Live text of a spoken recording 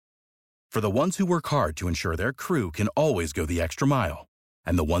For the ones who work hard to ensure their crew can always go the extra mile,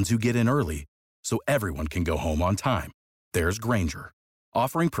 and the ones who get in early so everyone can go home on time, there's Grainger,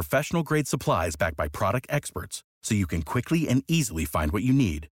 offering professional-grade supplies backed by product experts so you can quickly and easily find what you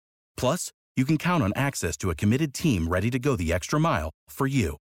need. Plus, you can count on access to a committed team ready to go the extra mile for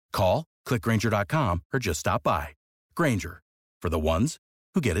you. Call, click Grainger.com, or just stop by. Grainger, for the ones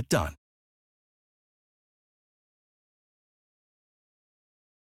who get it done.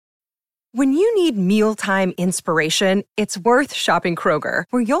 When you need mealtime inspiration, it's worth shopping Kroger,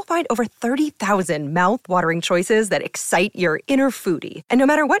 where you'll find over 30,000 mouth-watering choices that excite your inner foodie. And no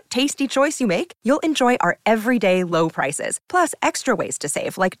matter what tasty choice you make, you'll enjoy our everyday low prices, plus extra ways to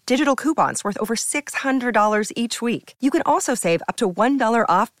save, like digital coupons worth over $600 each week. You can also save up to $1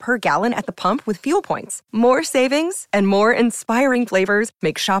 off per gallon at the pump with fuel points. More savings and more inspiring flavors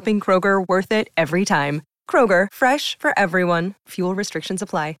make shopping Kroger worth it every time. Kroger, fresh for everyone. Fuel restrictions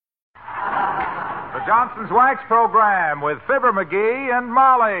apply. The Johnson's Wax Program with Fibber McGee and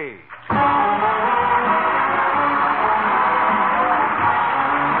Molly.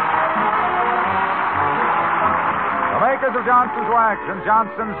 The makers of Johnson's Wax and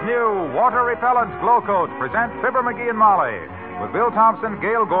Johnson's new water repellent Glow Coat present Fibber McGee and Molly with Bill Thompson,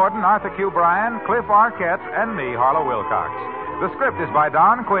 Gail Gordon, Arthur Q. Bryan, Cliff Arquette, and me, Harlow Wilcox. The script is by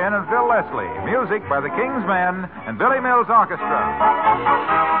Don Quinn and Phil Leslie. Music by the King's Men and Billy Mills Orchestra.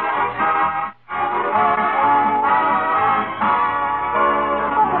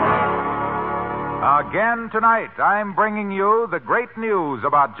 Again tonight, I'm bringing you the great news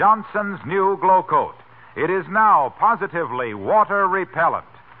about Johnson's new Glow Coat. It is now positively water repellent.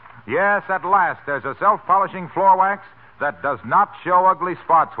 Yes, at last, there's a self-polishing floor wax that does not show ugly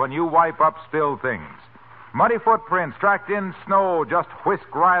spots when you wipe up spilled things. Muddy footprints tracked in snow just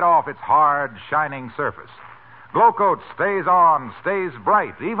whisk right off its hard, shining surface. Glow Coat stays on, stays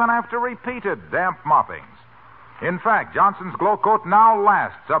bright, even after repeated damp moppings. In fact, Johnson's Glow Coat now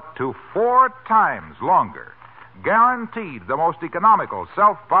lasts up to 4 times longer. Guaranteed the most economical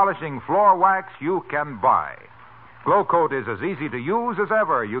self-polishing floor wax you can buy. Glow Coat is as easy to use as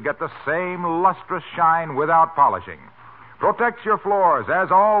ever. You get the same lustrous shine without polishing. Protects your floors,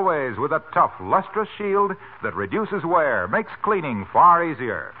 as always, with a tough, lustrous shield that reduces wear, makes cleaning far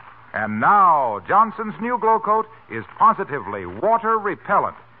easier. And now, Johnson's new Glow Coat is positively water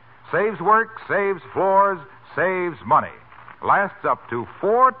repellent. Saves work, saves floors, saves money. Lasts up to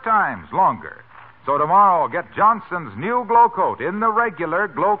 4 times longer. So tomorrow, get Johnson's new Glow Coat in the regular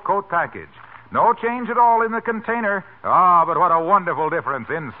Glow Coat package. No change at all in the container. Ah, but what a wonderful difference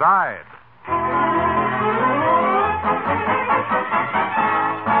inside.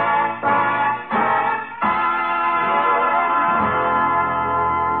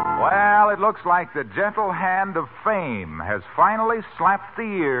 Well, it looks like the gentle hand of fame has finally slapped the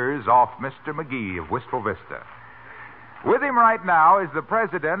ears off Mr. McGee of Wistful Vista. With him right now is the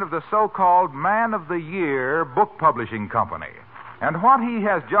president of the so-called Man of the Year Book Publishing Company. And what he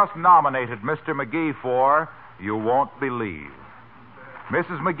has just nominated Mr. McGee for, you won't believe.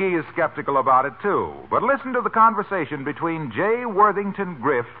 Mrs. McGee is skeptical about it, too. But listen to the conversation between J. Worthington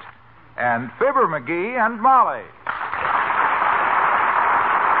Grift and Fibber McGee and Molly.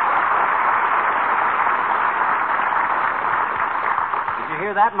 Did you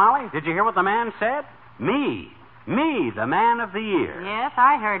hear that, Molly? Did you hear what the man said? Me, the Man of the Year. Yes,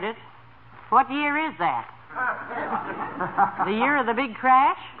 I heard it. What year is that? The year of the big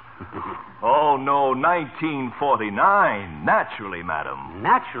crash? Oh, no, 1949. Naturally, madam.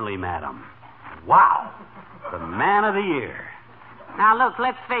 Naturally, madam. Wow. The Man of the Year. Now, look,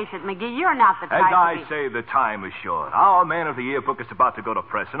 let's face it, McGee, you're not the type As I to be... say, the time is short. Our Man of the Year book is about to go to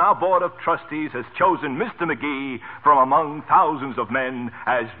press, and our Board of Trustees has chosen Mr. McGee from among thousands of men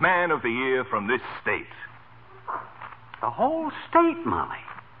as Man of the Year from this state. The whole state, Molly.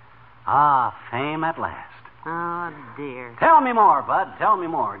 Ah, fame at last. Oh, dear. Tell me more, Bud. Tell me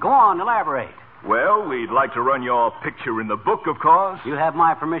more. Go on, elaborate. Well, we'd like to run your picture in the book, of course. You have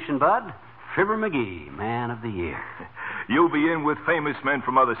my permission, Bud. Fibber McGee, Man of the Year. You'll be in with famous men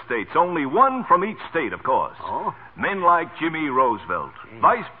from other states. Only one from each state, of course. Oh? Men like Jimmy Roosevelt,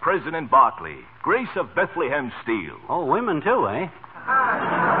 Vice President Barkley, Grace of Bethlehem Steel. Oh, women too, eh?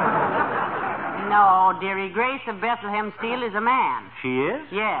 No, dearie, Grace of Bethlehem Steel is a man. She is?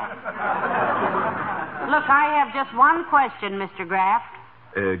 Yes. Look, I have just one question, Mr. Graft.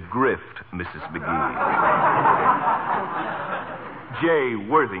 Grift, Mrs. McGee. J.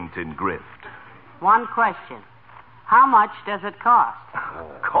 Worthington Grift. One question. How much does it cost?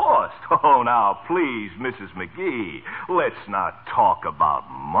 Cost? Oh, now, please, Mrs. McGee, let's not talk about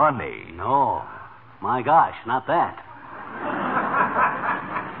money. No. My gosh, not that.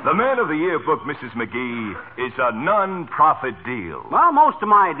 The Man of the Year book, Mrs. McGee, is a non-profit deal. Well, most of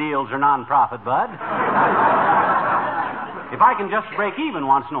my deals are non-profit, Bud. If I can just break even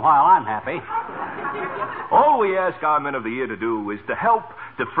once in a while, I'm happy. All we ask our Men of the Year to do is to help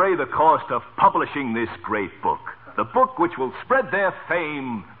defray the cost of publishing this great book. The book which will spread their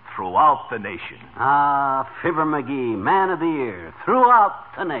fame throughout the nation. Ah, Fibber McGee, Man of the Year, throughout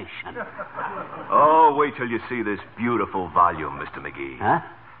the nation. Oh, wait till you see this beautiful volume, Mr. McGee. Huh?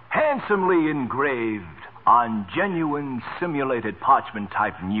 Handsomely engraved on genuine simulated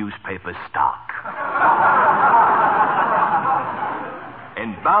parchment-type newspaper stock.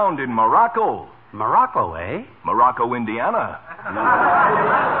 And bound in Morocco. Morocco, eh? Morocco, Indiana.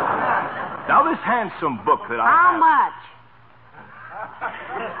 Now, this handsome book that I How have... much?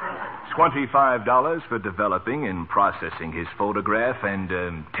 $25 for developing and processing his photograph, and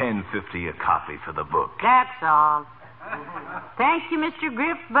 $10.50 a copy for the book. That's all. Thank you, Mr.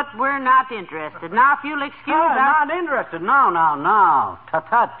 Griff, but we're not interested. Now, if you'll excuse us... Not interested. No.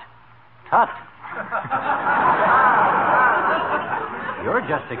 Tut. You're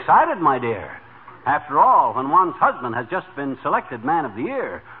just excited, my dear. After all, when one's husband has just been selected Man of the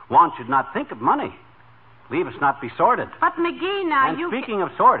Year, one should not think of money. Leave us not be sordid. But, McGee, now And you... speaking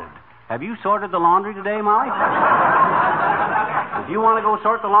of sorted, have you sorted the laundry today, Molly? If you want to go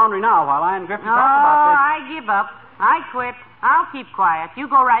sort the laundry now while I and Griffin No, talk about this... I give up. I quit. I'll keep quiet. You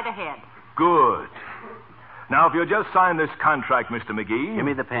go right ahead. Good. Now, if you'll just sign this contract, Mr. McGee. Give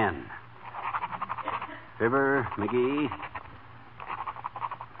me the pen. Fibber McGee,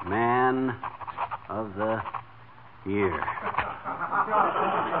 Man of the Year.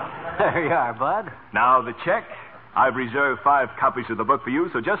 There you are, Bud. Now, the check. I've reserved 5 copies of the book for you,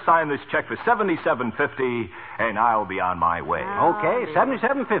 so just sign this check for $77.50, and I'll be on my way. Okay,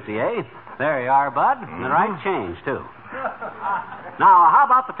 $77.50, eh? There you are, Bud. And the right change, too. Now, how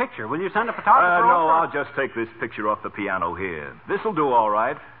about the picture? Will you send a photographer No, over? I'll just take this picture off the piano here. This'll do all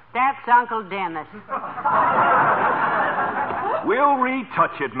right. That's Uncle Dennis. We'll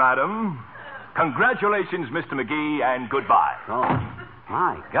retouch it, madam. Congratulations, Mr. McGee, and goodbye. Oh,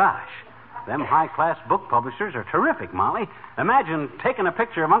 my gosh. Them high-class book publishers are terrific, Molly. Imagine taking a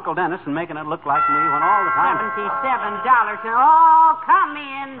picture of Uncle Dennis and making it look like me when all the time... $77. Oh, come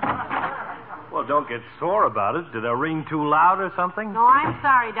in. Well, don't get sore about it. Did I ring too loud or something? No, I'm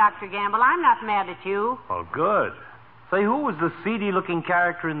sorry, Dr. Gamble. I'm not mad at you. Oh, good. Say, who was the seedy-looking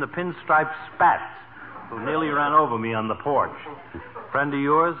character in the pinstripe spats who nearly ran over me on the porch? Friend of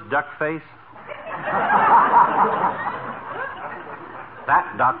yours, Duckface?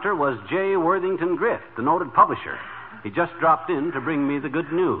 That doctor was J. Worthington Griff, the noted publisher. He just dropped in to bring me the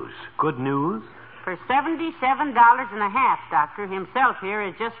good news. Good news? For $77.50, Doctor, himself here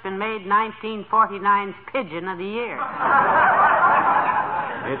has just been made 1949's Pigeon of the Year.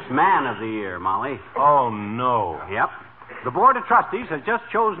 It's Man of the Year, Molly. Oh, no. Yep. The Board of Trustees has just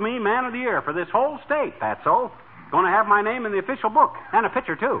chose me Man of the Year for this whole state, that's all. Going to have my name in the official book, and a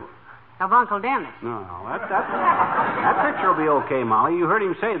picture, too. Of Uncle Dennis. No, that picture will be okay, Molly. You heard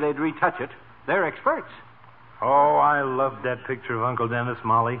him say they'd retouch it. They're experts. Oh, I loved that picture of Uncle Dennis,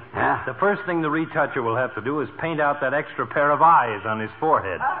 Molly. Yeah? The first thing the retoucher will have to do is paint out that extra pair of eyes on his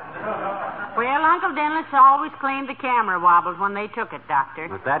forehead. Well, Uncle Dennis always claimed the camera wobbled when they took it, Doctor.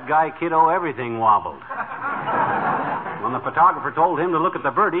 But that guy, kiddo, everything wobbled. When the photographer told him to look at the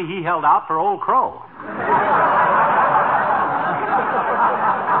birdie, he held out for Old Crow.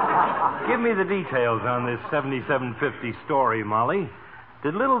 Give me the details on this $77.50 story, Molly.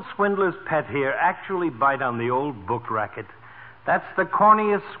 Did little Swindler's pet here actually bite on the old book racket? That's the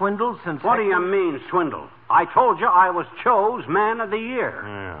corniest swindle since... What do you mean, swindle? I told you I was chose Man of the Year.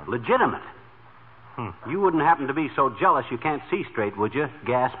 Yeah. Legitimate. You wouldn't happen to be so jealous you can't see straight, would you,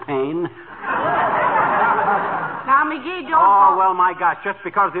 gas pain? Now, McGee, don't... Oh, well, my gosh, just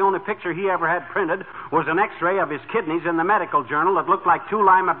because the only picture he ever had printed was an x-ray of his kidneys in the medical journal that looked like 2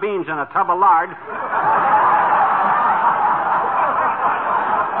 lima beans in a tub of lard...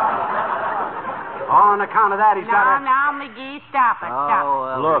 On account of that, he's got a... Now, McGee, stop it.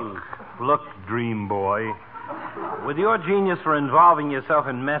 Stop it. Look, dream boy. With your genius for involving yourself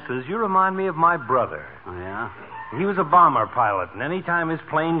in messes, you remind me of my brother. Oh, yeah? He was a bomber pilot, and any time his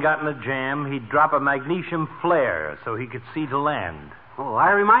plane got in a jam, he'd drop a magnesium flare so he could see to land. Oh,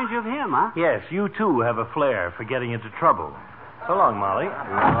 I remind you of him, huh? Yes, you too have a flair for getting into trouble. So long, Molly.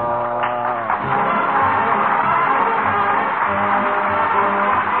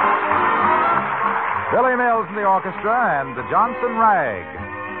 Billy Mills in the orchestra and the Johnson Rag.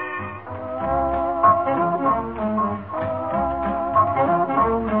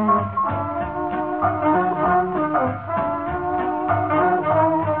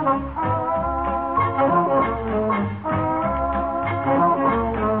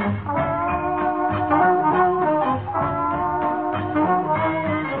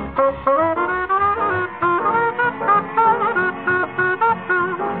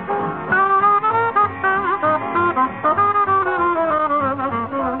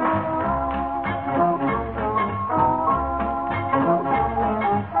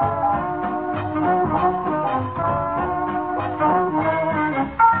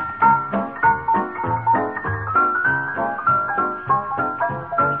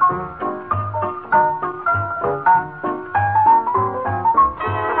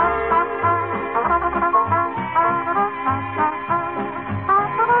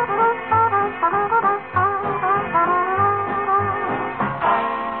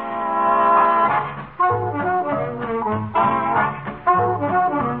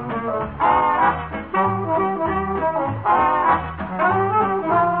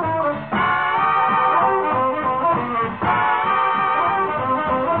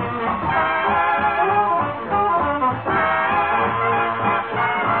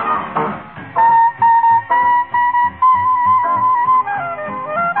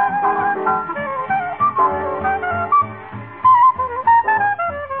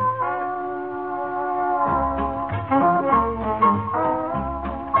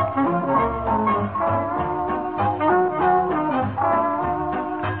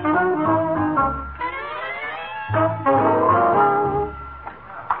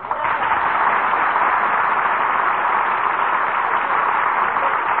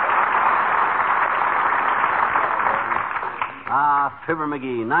 Fibber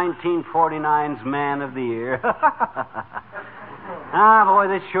McGee, 1949's Man of the Year. Ah, boy,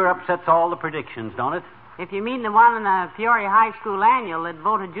 this sure upsets all the predictions, don't it? If you mean the one in the Peoria High School Annual that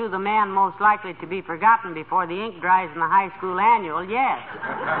voted you the man most likely to be forgotten before the ink dries in the high school annual, yes.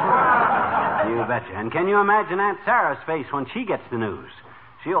 You betcha. And can you imagine Aunt Sarah's face when she gets the news?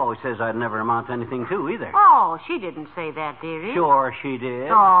 She always says I'd never amount to anything, too, either. Oh, she didn't say that, dearie. Sure she did.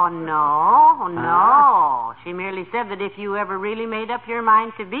 Oh, no. She merely said that if you ever really made up your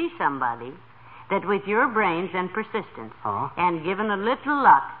mind to be somebody, that with your brains and persistence, and given a little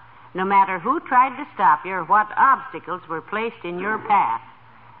luck, no matter who tried to stop you or what obstacles were placed in your path,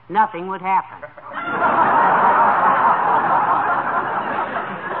 nothing would happen.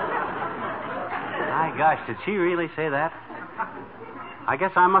 My gosh, did she really say that? I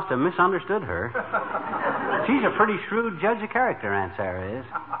guess I must have misunderstood her. She's a pretty shrewd judge of character, Aunt Sarah is.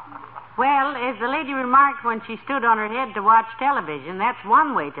 Well, as the lady remarked when she stood on her head to watch television, that's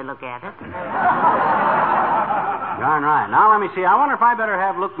one way to look at it. Darn right. Now, let me see. I wonder if I better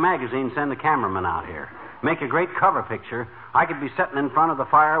have Look Magazine send a cameraman out here. Make a great cover picture. I could be sitting in front of the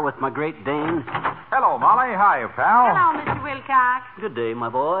fire with my Great Dane. Hello, Molly. Hiya, pal. Hello, Mr. Wilcox. Good day, my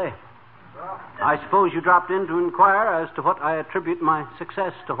boy. I suppose you dropped in to inquire as to what I attribute my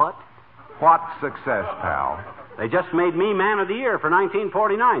success to what? What success, pal? They just made me Man of the Year for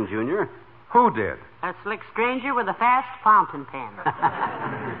 1949, Junior. Who did? A slick stranger with a fast fountain pen.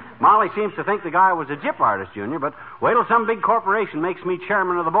 Molly seems to think the guy was a gyp artist, Junior, but wait till some big corporation makes me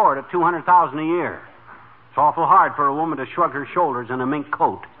chairman of the board at $200,000 a year. It's awful hard for a woman to shrug her shoulders in a mink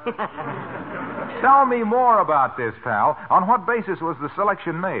coat. Tell me more about this, pal. On what basis was the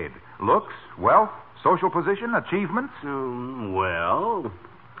selection made? Looks, wealth, social position, achievements? Well...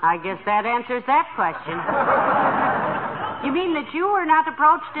 I guess that answers that question. You mean that you were not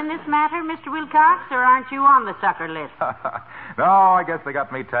approached in this matter, Mr. Wilcox, or aren't you on the sucker list? No, I guess they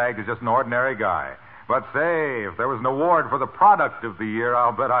got me tagged as just an ordinary guy. But say, if there was an award for the product of the year,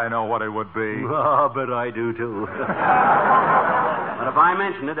 I'll bet I know what it would be. Oh, I bet I do, too. But if I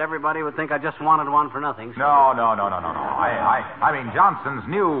mentioned it, everybody would think I just wanted one for nothing. So... No. I mean Johnson's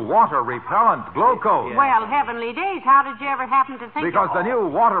new water-repellent glow coat. Well, heavenly days, how did you ever happen to think Because the new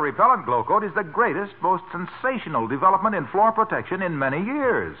water-repellent glow coat is the greatest, most sensational development in floor protection in many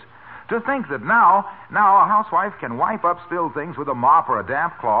years. To think that now a housewife can wipe up spilled things with a mop or a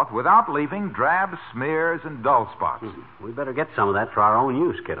damp cloth without leaving drab smears and dull spots. We better get some of that for our own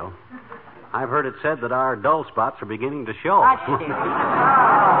use, kiddo. I've heard it said that our dull spots are beginning to show. Hush, dear. Go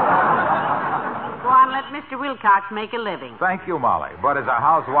on, let Mr. Wilcox make a living. Thank you, Molly. But as a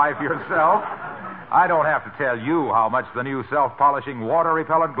housewife yourself, I don't have to tell you how much the new self-polishing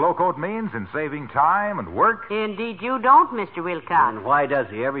water-repellent glow coat means in saving time and work. Indeed you don't, Mr. Wilcox. And why does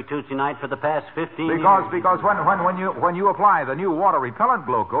he? Every Tuesday night for the past 15 years. Because when you apply the new water-repellent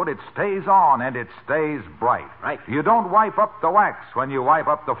glow coat, it stays on and it stays bright. Right. You don't wipe up the wax when you wipe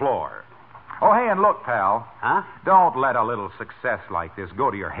up the floor. Oh, hey, and look, pal. Huh? Don't let a little success like this go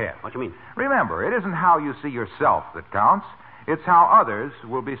to your head. What do you mean? Remember, it isn't how you see yourself that counts. It's how others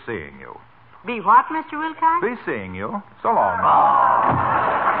will be seeing you. Be what, Mr. Wilcox? Be seeing you. So long.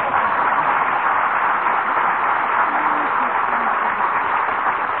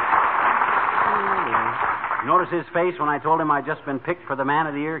 Notice his face when I told him I'd just been picked for the Man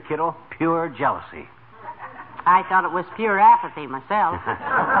of the Year, kiddo? Pure jealousy. I thought it was pure apathy myself.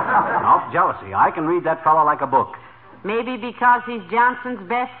 No, jealousy. I can read that fellow like a book. Maybe because he's Johnson's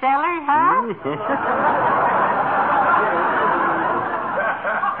bestseller, huh?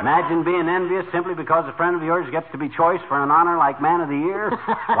 Imagine being envious simply because a friend of yours gets to be choice for an honor like Man of the Year.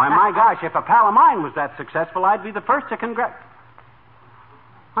 Why, my gosh, if a pal of mine was that successful, I'd be the first to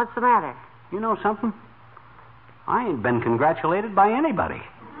What's the matter? You know something? I ain't been congratulated by anybody.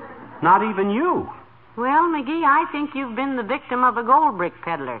 Not even you. Well, McGee, I think you've been the victim of a gold brick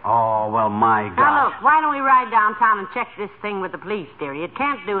peddler. Oh, well, my gosh. Now, look, why don't we ride downtown and check this thing with the police, dearie? It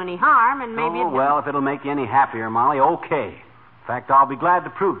can't do any harm, and maybe well, if it'll make you any happier, Molly, okay. In fact, I'll be glad to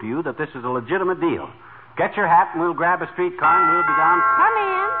prove to you that this is a legitimate deal. Get your hat, and we'll grab a streetcar, and we'll be down... Come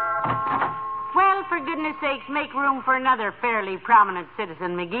in. Well, for goodness sakes, make room for another fairly prominent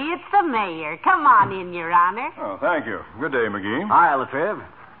citizen, McGee. It's the mayor. Come on in, Your Honor. Oh, thank you. Good day, McGee. Hi, Latriv.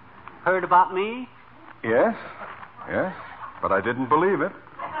 Heard about me? Yes, but I didn't believe it.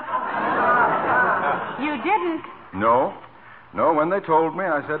 You didn't? No, when they told me,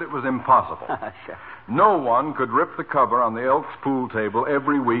 I said it was impossible. Sure. No one could rip the cover on the Elks pool table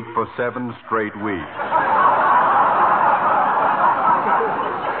every week for 7 straight weeks.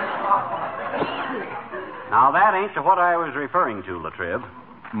 Now, that ain't to what I was referring to, Latriv.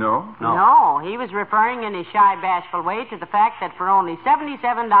 No? No, he was referring in his shy, bashful way to the fact that for only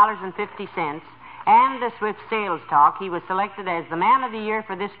 $77.50 and the Swift Sales Talk, he was selected as the Man of the Year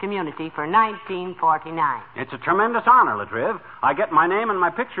for this community for 1949. It's a tremendous honor, Latriv. I get my name and my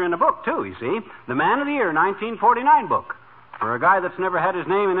picture in the book, too, you see. The Man of the Year 1949 book. For a guy that's never had his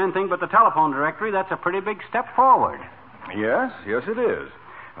name in anything but the telephone directory, that's a pretty big step forward. Yes, it is.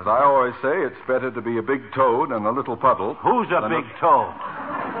 As I always say, it's better to be a big toad and a little puddle. Who's a big toad?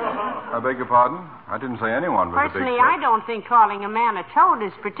 I beg your pardon? I didn't say anyone was a big toad. Personally, I don't think calling a man a toad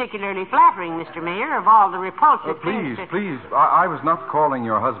is particularly flattering, Mr. Mayor, of all the repulsive things that... Please, I was not calling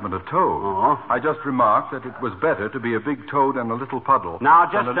your husband a toad. Oh. I just remarked that it was better to be a big toad and a little puddle. Now,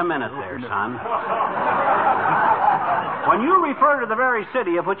 just a minute there, son. When you refer to the very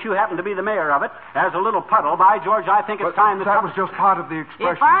city of which you happen to be the mayor of it as a little puddle, by George, I think it's time that was just part of the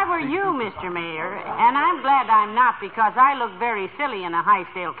expression. If I were you, Mr. Mayor, and I'm glad I'm not because I look very silly in a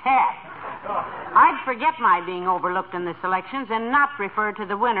high-stale cap, I'd forget my being overlooked in the selections and not refer to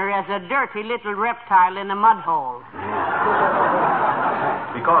the winner as a dirty little reptile in a mud hole.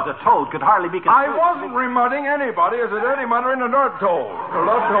 Because a toad could hardly be considered... I wasn't remudding anybody as a dirty mudder in a dirt hole.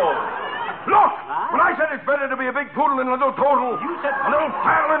 Look! When I said it's better to be a big poodle than a little toadle, you said a little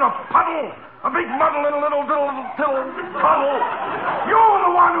pile in a puddle, a big muddle in a little puddle. You were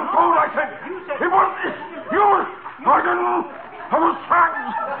the one who told, I said. It was you. I was sacked.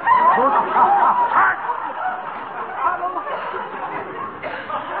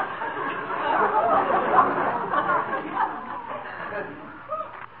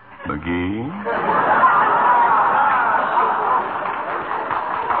 McGee?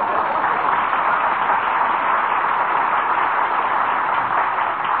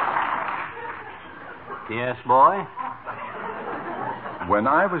 Yes, boy? When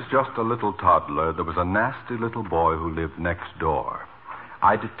I was just a little toddler, there was a nasty little boy who lived next door.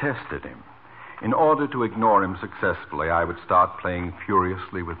 I detested him. In order to ignore him successfully, I would start playing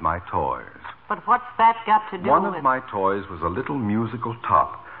furiously with my toys. But what's that got to do with... One of my toys was a little musical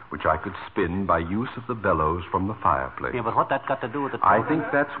top, which I could spin by use of the bellows from the fireplace. Yeah, but what that got to do with the toy? I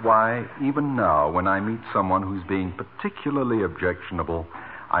think that's why, even now, when I meet someone who's being particularly objectionable,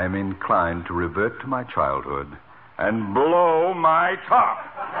 I am inclined to revert to my childhood and blow my top.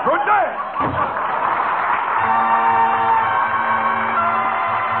 Good day!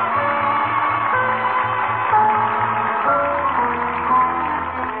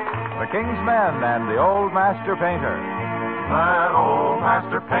 The King's Men and the Old Master Painter. That old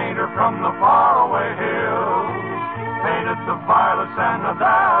master painter from the faraway hills painted the violets and the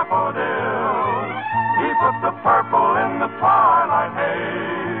daffodils. He put the purple in the twilight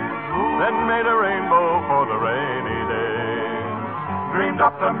haze, then made a rainbow for the rainy days. Dreamed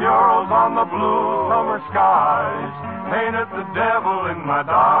up the murals on the blue summer skies, painted the devil in my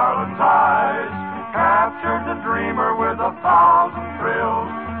darling's eyes, captured the dreamer with 1,000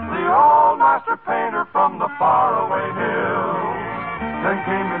 thrills, the old master painter from the faraway hills. Then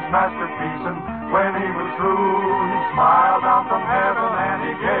came his masterpiece, and when he was through, he smiled down from heaven and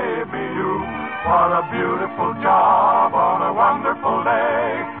he gave me you. What a beautiful job on a wonderful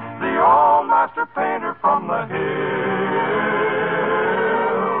day, the old master painter from the hills.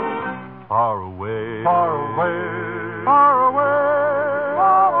 Far away, far away, far away,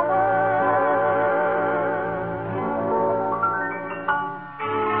 far away.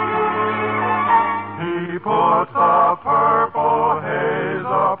 He put the purple haze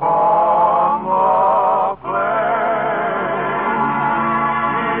upon the flame.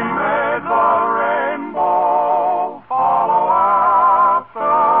 He made the rainbow follow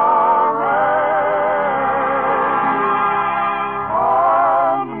after rain.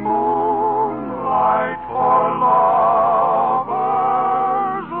 And moonlight for lovers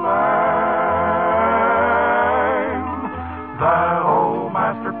lane. That old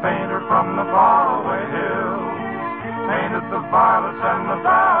master painter from the faraway hills painted the violets and the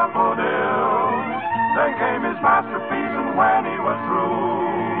daffodils. Then came his masterpiece, and when he was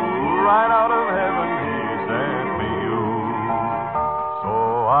through, right out of heaven he sent me you.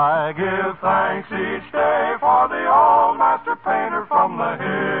 So I give thanks each day for the old master painter from the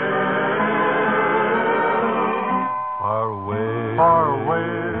hills. far away, Far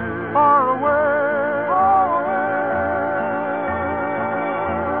away, far away, far away.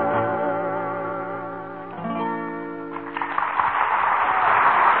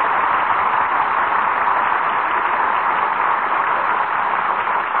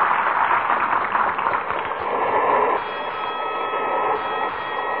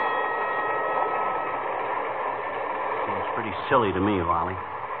 Seems pretty silly to me, Wally.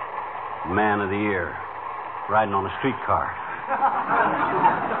 Man of the Year, riding on a streetcar.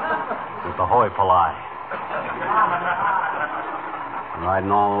 With the hoi polloi.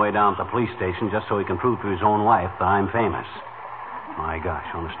 Riding all the way down to the police station just so he can prove to his own wife that I'm famous. My gosh,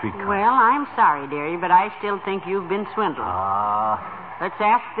 on the streetcar. Well, I'm sorry, dearie, but I still think you've been swindled. Let's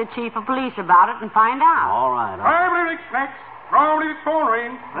ask the chief of police about it and find out. All right. Primary next. Primary phone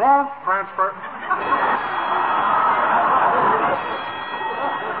ring. Wrong transfer.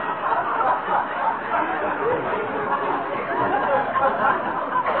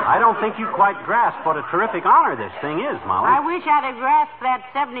 I don't think you quite grasp what a terrific honor this thing is, Molly. I wish I'd have grasped that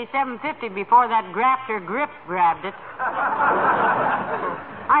 7750 before that grafter Grip grabbed it.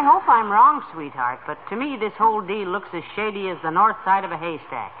 I hope I'm wrong, sweetheart, but to me this whole deal looks as shady as the north side of a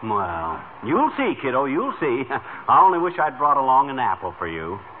haystack. Well, you'll see, kiddo, you'll see. I only wish I'd brought along an apple for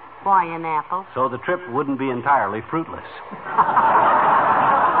you. Why an apple? So the trip wouldn't be entirely fruitless.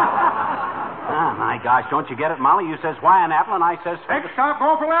 My gosh, don't you get it, Molly? You says, why an apple, and I says... Next stop,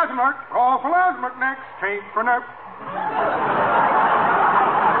 go for Lasimert. Go for Lasimert next. Tape for nip.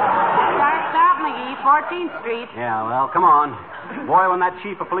 Stop, McGee, 14th Street. Yeah, well, come on. Boy, when that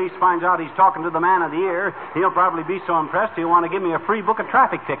chief of police finds out he's talking to the man of the year, he'll probably be so impressed he'll want to give me a free book of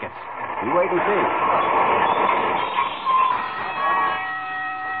traffic tickets. You wait and see.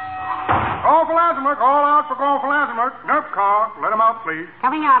 Go for Lasimert. All out for go for Lasimert. Nerf car. Let him out, please.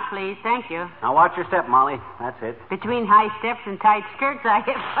 Coming out, please. Thank you. Now watch your step, Molly. That's it. Between high steps and tight skirts, I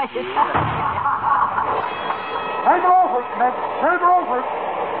guess I should... Take it over, Nick. Take it over.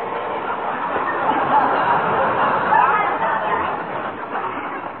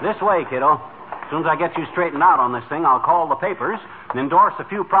 This way, kiddo. As soon as I get you straightened out on this thing, I'll call the papers and endorse a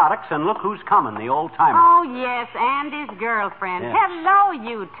few products, and look who's coming, the old timer. Oh, yes, and his girlfriend. Yes. Hello,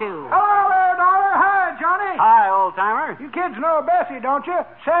 you two. Hello there, daughter. Hi, Johnny. Hi, old timer. You kids know Bessie, don't you?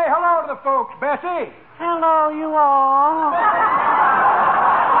 Say hello to the folks, Bessie. Hello, you all.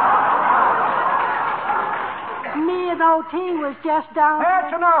 Me and O.T. was just down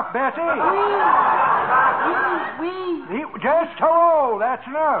That's enough, Bessie. Just hello. That's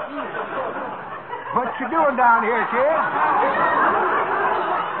enough. What you doing down here, kid?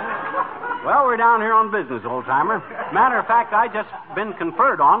 Well, we're down here on business, old timer. Matter of fact, I just been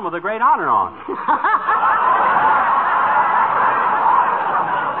conferred on with a great honor on.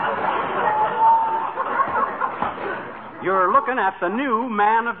 You're looking at the new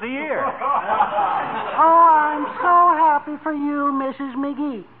Man of the Year. Oh, I'm so happy for you, Mrs.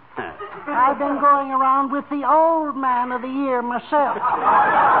 McGee. I've been going around with the old Man of the Year myself.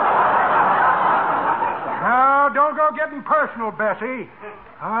 Now, don't go getting personal, Bessie.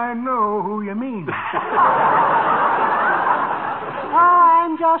 I know who you mean. Oh,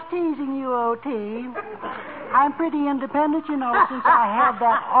 I'm just teasing you, O.T. I'm pretty independent, you know, since I had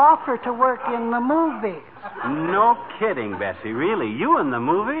that offer to work in the movies. No kidding, Bessie. Really? You in the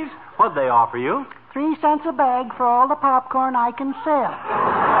movies? What'd they offer you? 3 cents a bag for all the popcorn I can sell.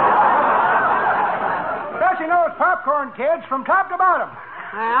 Bessie knows popcorn, kids, from top to bottom.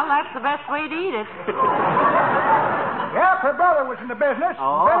 Well, that's the best way to eat it. Yep, her brother was in the business.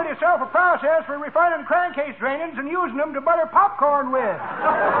 Oh? Invented himself a process for refining crankcase drainings and using them to butter popcorn with.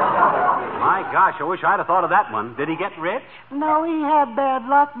 My gosh, I wish I'd have thought of that one. Did he get rich? No, he had bad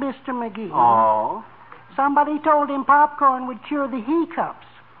luck, Mr. McGee. Oh? Somebody told him popcorn would cure the hiccups,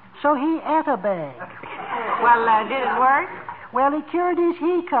 so he ate a bag. Well, did it work? Well, he cured his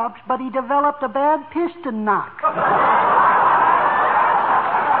hiccups, but he developed a bad piston knock.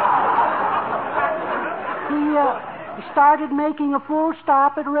 He started making a full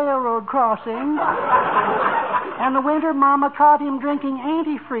stop at railroad crossings. And the winter Mama caught him drinking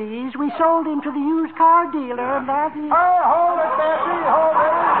antifreeze. We sold him to the used car dealer, and that is... Oh, hold it, Bessie, hold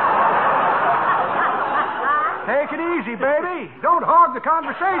it. Take it easy, baby. Don't hog the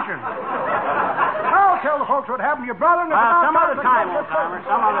conversation. I'll tell the folks what happened to your brother. And some other time, old timer.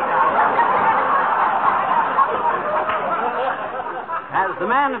 Some other time. As the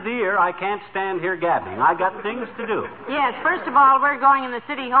Man of the Year, I can't stand here gabbing. I got things to do. Yes, first of all, we're going in the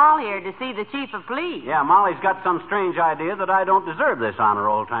city hall here to see the chief of police. Yeah, Molly's got some strange idea that I don't deserve this honor,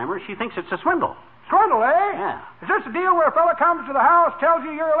 old timer. She thinks it's a swindle. Swindle, eh? Yeah. Is this a deal where a fella comes to the house, tells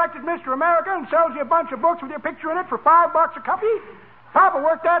you you're elected Mr. America, and sells you a bunch of books with your picture in it for $5 a copy? Papa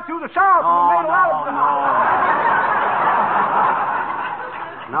worked that through the South, and he made a lot of them.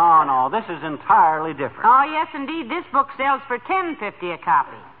 No, this is entirely different. Oh, yes, indeed. This book sells for $10.50 a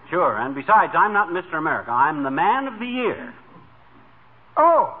copy. Sure, and besides, I'm not Mr. America. I'm the Man of the Year.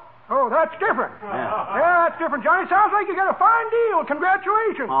 Oh, that's different. Yeah, that's different, Johnny. Sounds like you got a fine deal.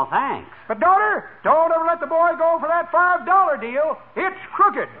 Congratulations. Oh, thanks. But, daughter, don't ever let the boy go for that $5 deal. It's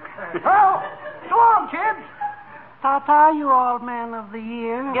crooked. Well, so long, kids. Ta-ta, you old man of the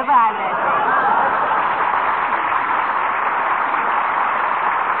year. Goodbye, Lester.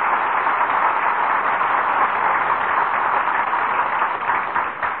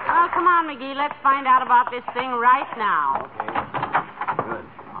 Come on, McGee. Let's find out about this thing right now. Okay. Good.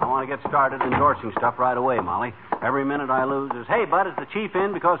 I want to get started endorsing stuff right away, Molly. Every minute I lose is, hey, Bud, is the chief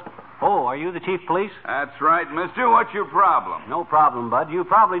in? Because, oh, are you the chief police? That's right, mister. What's your problem? No problem, Bud. You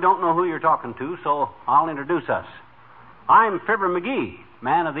probably don't know who you're talking to, so I'll introduce us. I'm Fibber McGee,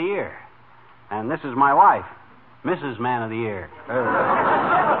 Man of the Year. And this is my wife, Mrs. Man of the Year.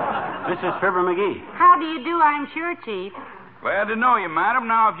 Mrs. Fibber McGee. How do you do, I'm sure, Chief? Glad to know you, madam.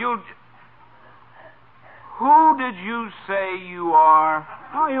 Now, if you'll... Who did you say you are?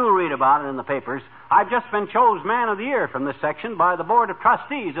 Oh, you'll read about it in the papers. I've just been chosen Man of the Year from this section by the Board of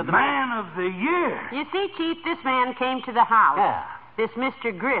Trustees of the... Man of the Year? You see, Chief, this man came to the house. Yeah. This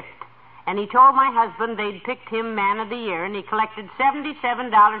Mr. Grift. And he told my husband they'd picked him Man of the Year, and he collected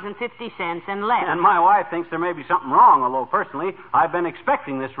 $77.50 and left. And my wife thinks there may be something wrong, although personally, I've been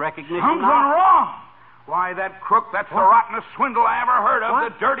expecting this recognition. Something wrong? Why, that crook, that's the rottenest swindle I ever heard of, the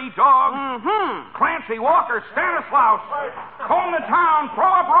dirty dog. Mm-hmm. Clancy, Walker, Stanislaus, comb the town, throw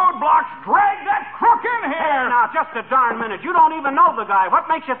up roadblocks, drag that crook in here. Hey, now, just a darn minute. You don't even know the guy. What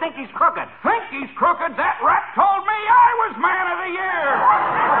makes you think he's crooked? Think he's crooked? That rat told me I was Man of the Year.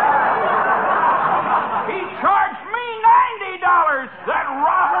 He charged me $90. That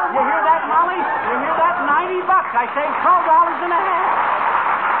robber. You hear that, Molly? You hear that? $90. I saved $12.50.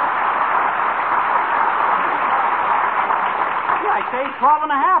 I saved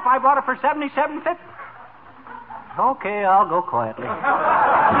 $12.50. I bought it for $77.50. Okay, I'll go quietly.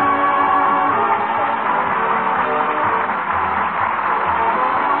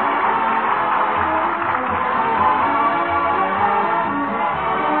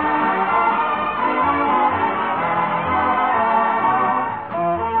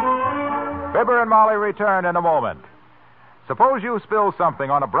 Fibber and Molly return in a moment. Suppose you spill something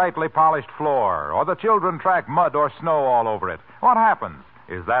on a brightly polished floor, or the children track mud or snow all over it. What happens?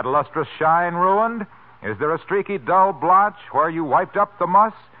 Is that lustrous shine ruined? Is there a streaky, dull blotch where you wiped up the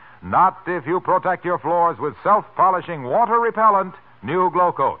muss? Not if you protect your floors with self-polishing, water-repellent New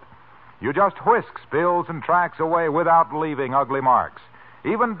Glow Coat. You just whisk spills and tracks away without leaving ugly marks.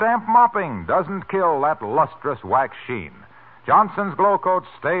 Even damp mopping doesn't kill that lustrous wax sheen. Johnson's Glow Coat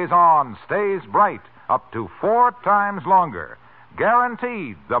stays on, stays bright, up to 4 times longer.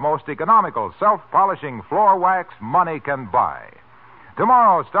 Guaranteed the most economical self-polishing floor wax money can buy.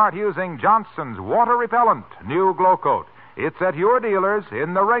 Tomorrow, start using Johnson's water-repellent New Glow Coat. It's at your dealers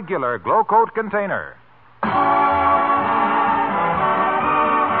in the regular Glow Coat container.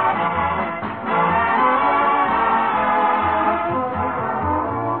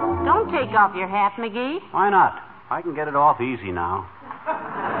 Don't take off your hat, McGee. Why not? I can get it off easy now.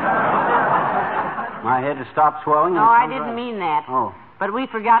 My head has stopped swelling. No, I didn't mean that. Oh. But we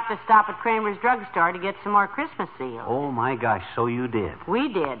forgot to stop at Kramer's drugstore to get some more Christmas seals. Oh, my gosh, so you did. We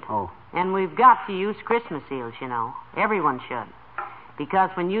did. Oh. And we've got to use Christmas seals, you know. Everyone should.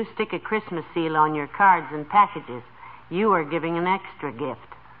 Because when you stick a Christmas seal on your cards and packages, you are giving an extra gift.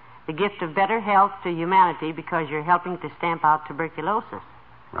 The gift of better health to humanity because you're helping to stamp out tuberculosis.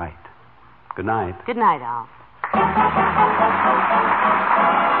 Right. Good night. Good night, Al.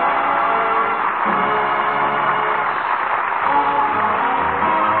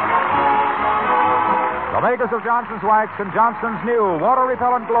 The makers of Johnson's Wax and Johnson's new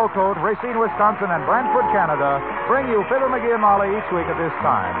water-repellent Glow Coat, Racine, Wisconsin, and Brantford, Canada, bring you Fibber McGee and Molly each week at this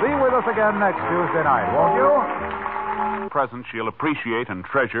time. Be with us again next Tuesday night, won't you? Present she'll appreciate and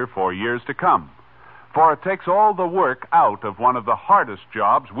treasure for years to come. For it takes all the work out of one of the hardest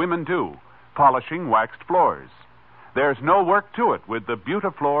jobs women do, polishing waxed floors. There's no work to it with the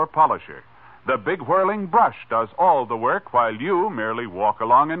Beautiflor Polisher. The big whirling brush does all the work while you merely walk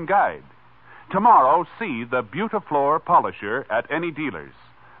along and guide. Tomorrow, see the Beautiflor Polisher at any dealer's.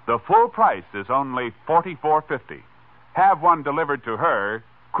 The full price is only $44.50. Have one delivered to her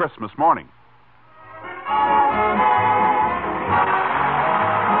Christmas morning.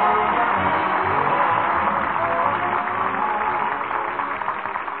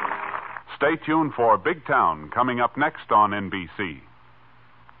 Stay tuned for Big Town coming up next on NBC.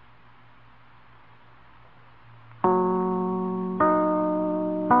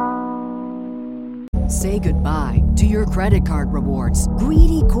 say goodbye to your credit card rewards.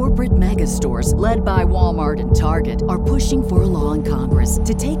 Greedy corporate mega stores, led by Walmart and Target, are pushing for a law in Congress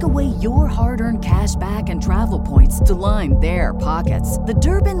to take away your hard-earned cash back and travel points to line their pockets. The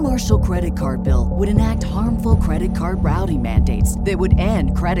Durbin-Marshall credit card bill would enact harmful credit card routing mandates that would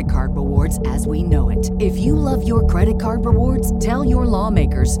end credit card rewards as we know it. If you love your credit card rewards, tell your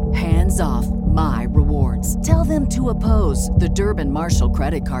lawmakers, hands off my rewards. Tell them to oppose the Durbin-Marshall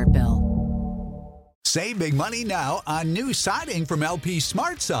credit card bill. Save big money now on new siding from LP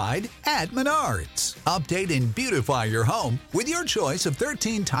SmartSide at Menards. Update and beautify your home with your choice of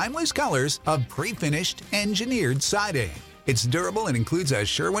 13 timeless colors of pre-finished engineered siding. It's durable and includes a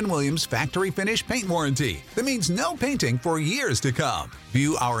Sherwin-Williams factory finish paint warranty that means no painting for years to come.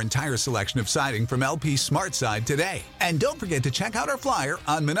 View our entire selection of siding from LP SmartSide today. And don't forget to check out our flyer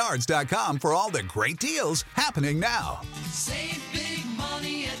on Menards.com for all the great deals happening now. Save big